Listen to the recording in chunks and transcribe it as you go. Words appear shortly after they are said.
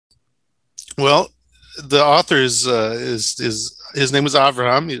Well, the author is his name was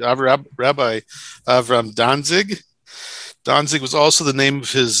Rabbi Avraham Danzig. Danzig was also the name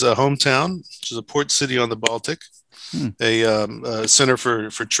of his hometown, which is a port city on the Baltic, Hmm. a center for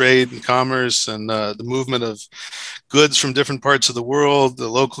trade and commerce and the movement of goods from different parts of the world. The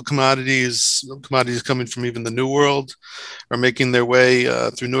local commodities coming from even the New World, are making their way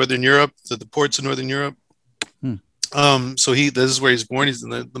through Northern Europe, to the ports of Northern Europe. Hmm. So this is where he's born. He's in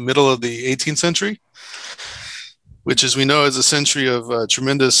the middle of the 18th century, which, as we know, is a century of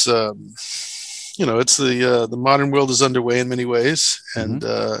tremendous. It's the modern world is underway in many ways, and Hmm.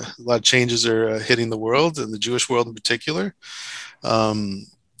 a lot of changes are hitting the world, and the Jewish world in particular. Um,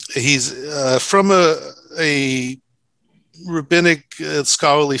 he's from a rabbinic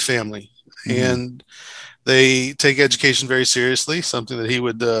scholarly family, Hmm. and they take education very seriously, something that he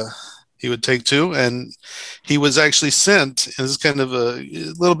would take to. And he was actually sent, and this is kind of a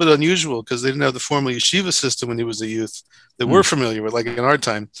little bit unusual because they didn't have the formal yeshiva system when he was a youth that Hmm. we're familiar with, like in our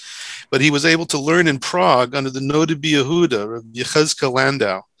time. But he was able to learn in Prague under the Noda B'Yehuda of Yechezkel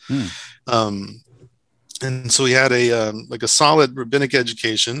Landau. Hmm. Um, and so he had a solid rabbinic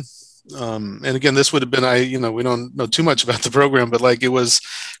education. And again, this would have been, we don't know too much about the program, but like it was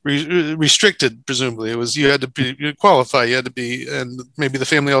restricted, presumably. It was, you had to be qualify, you had to be, and maybe the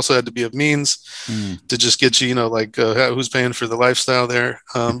family also had to be of means Hmm. to just get you, who's paying for the lifestyle there.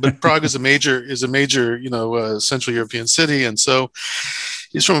 But Prague is a major, Central European city. And so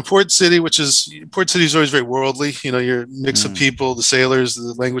he's from a port city, port city is always very worldly. Your mix of Hmm. people, the sailors,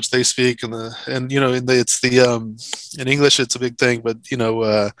 the language they speak, in English it's a big thing, but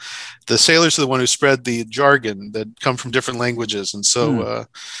the sailors are the one who spread the jargon that come from different languages, and so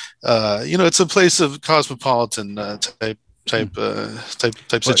Hmm. it's a place of cosmopolitan Hmm. type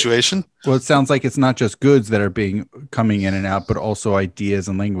Well, situation. well, it sounds like it's not just goods that are being coming in and out, but also ideas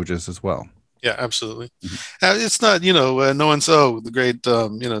and languages as well. Yeah, absolutely. Mhm. It's not, no one's the great,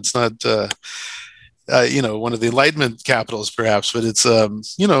 it's not. One of the Enlightenment capitals, perhaps, but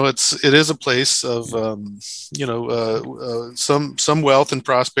it is a place of some wealth and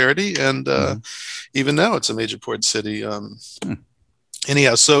prosperity, and Mhm. even now it's a major port city. Hmm.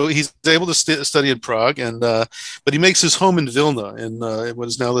 Anyhow, so he's able to study in Prague, and but he makes his home in Vilna, in what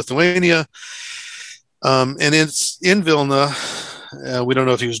is now Lithuania, and it's in Vilna. We don't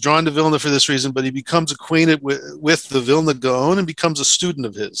know if he was drawn to Vilna for this reason, but he becomes acquainted with the Vilna Gaon and becomes a student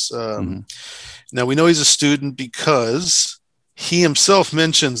of his. Mhm. Now we know he's a student because he himself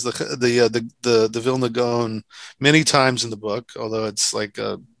mentions the Vilna Gaon many times in the book, although it's like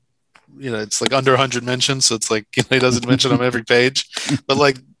it's like under 100 mentions, so it's like he doesn't mention on every page, but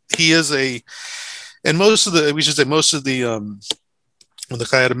like he is and most of the when the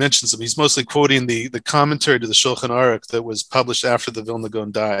Hayye Adam mentions him, he's mostly quoting the commentary to the Shulchan Aruch that was published after the Vilna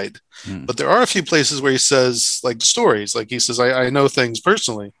Gaon died. Hmm. But there are a few places where he says like stories, like he says, I know things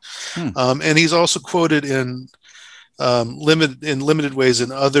personally, Hmm. and he's also quoted in limited ways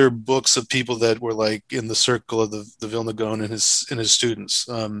in other books of people that were like in the circle of the Vilna Gaon and his students.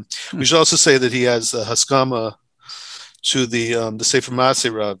 Hmm. We should also say that he has a Haskama to the Sefer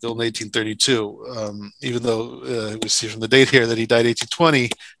Masira, built in 1832. Even though we see from the date here that he died 1820,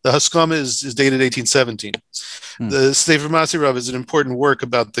 the Haskama is dated 1817. Hmm. The Sefer Masirav is an important work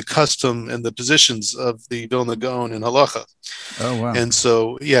about the custom and the positions of the Vilna Gaon in halacha. Oh, wow. And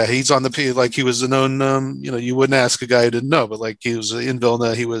so, yeah, he's on the like he was a known. You wouldn't ask a guy who didn't know, but like he was in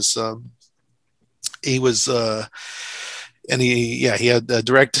Vilna. He was and he had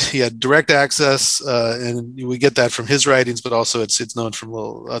direct access, and we get that from his writings, but also it's known from a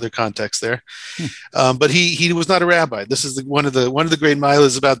little other context there. Hmm. But he was not a rabbi. This is one of the great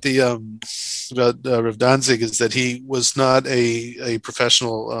milas about Rav Danzig, is that he was not a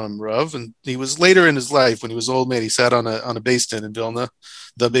professional Rav, and he was later in his life when he was an old man. He sat on a beis din in Vilna,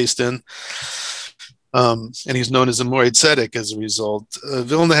 the beis din. And he's known as a Moed Tzedek as a result.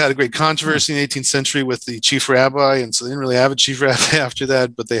 Vilna had a great Huh. controversy in the 18th century with the chief rabbi, and so they didn't really have a chief rabbi after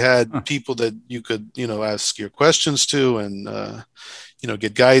that, but they had Huh. people that you could, ask your questions to and,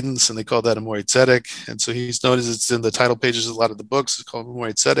 get guidance, and they called that a Moed Tzedek. And so he's known as, it's in the title pages of a lot of the books, it's called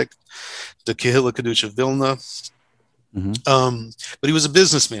Moed Tzedek, the Kehillah Kedusha of Vilna. Mhm. But he was a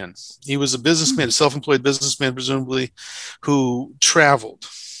businessman. He was a businessman, a self-employed businessman, presumably, who traveled.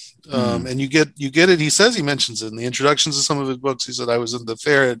 Hmm. And you get it. He says, he mentions it in the introductions of some of his books. He said, I was in the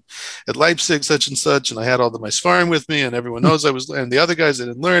fair at Leipzig, such and such, and I had all my Sfarim with me, and everyone knows I was, and the other guys that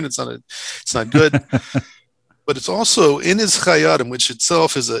didn't learn. It's not good. But it's also in his Hayye Adam, which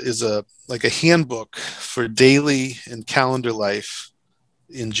itself is a like a handbook for daily and calendar life.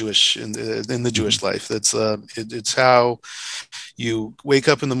 in the Jewish life. That's it's how you wake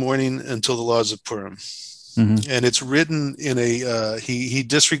up in the morning until the laws of Purim, and it's written in a he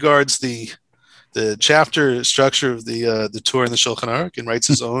disregards the chapter structure of the Torah and the Shulchan Aruch and writes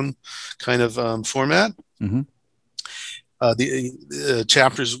his own kind of format. The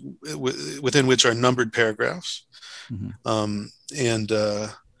chapters within which are numbered paragraphs, and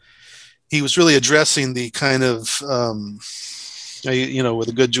he was really addressing the kind of with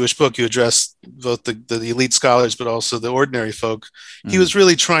a good Jewish book, you address both the elite scholars, but also the ordinary folk. He was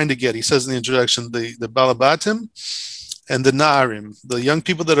really trying to get, he says in the introduction, the Balabatim and the Na'arim, the young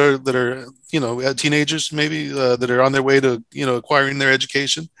people that are teenagers, maybe that are on their way to, acquiring their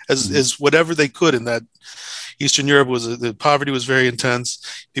education as whatever they could in that. Eastern Europe the poverty was very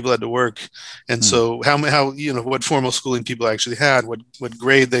intense. People had to work, and so how what formal schooling people actually had, what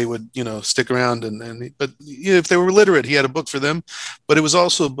grade they would stick around, but if they were literate, he had a book for them. But it was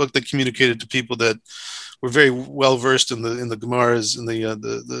also a book that communicated to people that were very well versed in the Gemaras and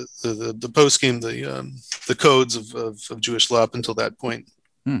the poskim, the codes of Jewish law up until that point.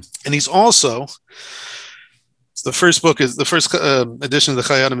 And he's also. The first edition of the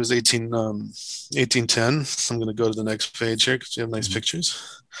Hayye Adam is 1810. So I'm going to go to the next page here because you have nice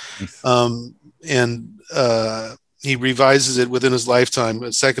pictures. He revises it within his lifetime.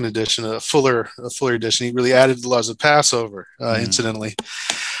 A second edition, a fuller edition. He really added the laws of Passover, incidentally.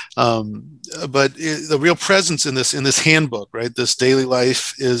 But the real presence in this handbook, right? This daily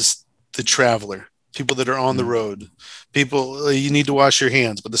life is the traveler. People that are on the road, people you need to wash your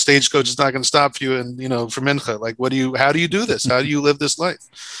hands, but the stagecoach is not going to stop you. And for mincha, like, how do you do this? How do you live this life?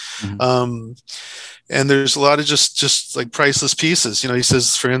 And there's a lot of just like priceless pieces. He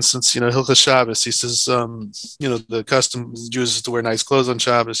says, for instance, Hilchas Shabbos. He says, the custom of the Jews is to wear nice clothes on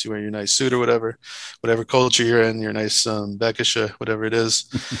Shabbos. You wear your nice suit or whatever culture you're in, your nice bekisha, whatever it is.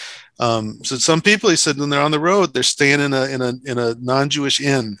 So some people, he said, when they're on the road, they're staying in a non-Jewish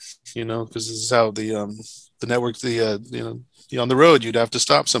inn, because this is how the network, on the road, you'd have to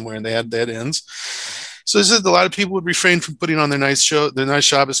stop somewhere, and they had inns. So he said a lot of people would refrain from putting on their nice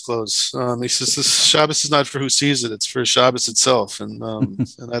Shabbos clothes. He says this Shabbos is not for who sees it; it's for Shabbos itself, and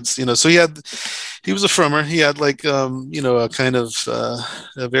that's So he was a frummer. He had like a kind of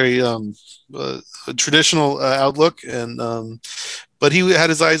a very traditional outlook, but he had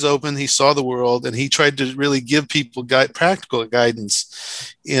his eyes open. He saw the world, and he tried to really give people practical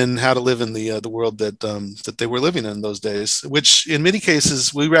guidance in how to live in the world that they were living in those days, which in many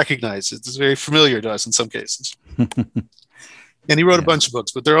cases we recognize. It's very familiar to us in some cases. And he wrote a bunch of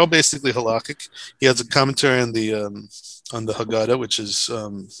books, but they're all basically halakhic. He has a commentary on the Haggadah, which is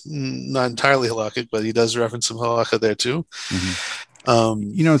not entirely halakhic, but he does reference some halakha there too.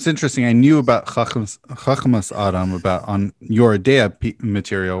 It's interesting. I knew about Chachmas Adam on your Adea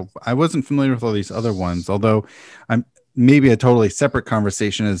material. I wasn't familiar with all these other ones, although maybe a totally separate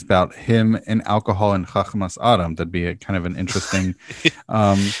conversation is about him and alcohol and Chachmas Adam. That'd be a kind of an interesting.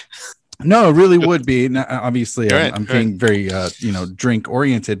 No, it really would be. Now, obviously, I'm being very drink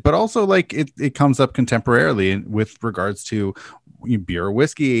oriented, but also like it comes up contemporarily with regards to beer or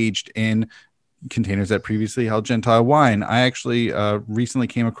whiskey aged in containers that previously held Gentile wine. I actually recently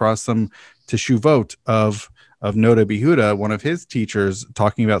came across some teshuvot of Noda Behuda, one of his teachers,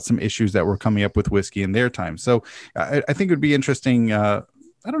 talking about some issues that were coming up with whiskey in their time. So I think it would be interesting. I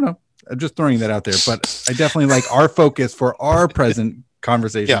don't know. I'm just throwing that out there, but I definitely like our focus for our present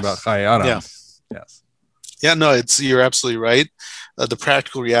conversation about Hayye Adam. Yes. Yeah, no, you're absolutely right. The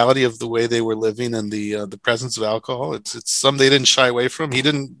practical reality of the way they were living and the presence of alcohol, it's something they didn't shy away from. He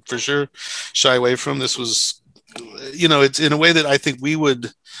didn't for sure shy away from. This was, it's in a way that I think we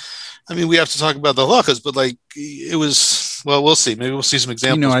would. I mean, we have to talk about the halachas, but like it was. Well, we'll see. Maybe we'll see some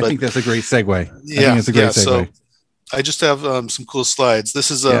examples. I think that's a great segue. Yeah, I think it's a great segue. So I just have some cool slides. This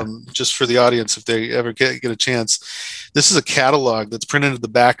is just for the audience if they ever get a chance. This is a catalog that's printed at the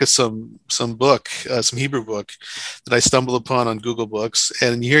back of some book, some Hebrew book that I stumbled upon on Google Books.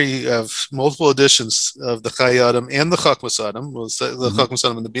 And here you have multiple editions of the Hayye Adam and the Chachmas Adam. Well, the Chachmas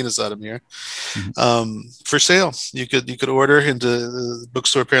Adam and the Binas Adam here for sale. You could order into the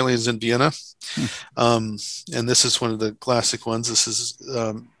bookstore. Apparently, is in Vienna. And this is one of the classic ones. This is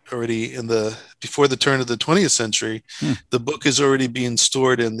already before the turn of the 20th century. The book is already being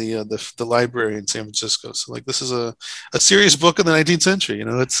stored in the library in San Francisco. So like this is a serious book in the 19th century.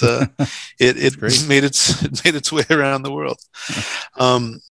 It's it made its way around the world.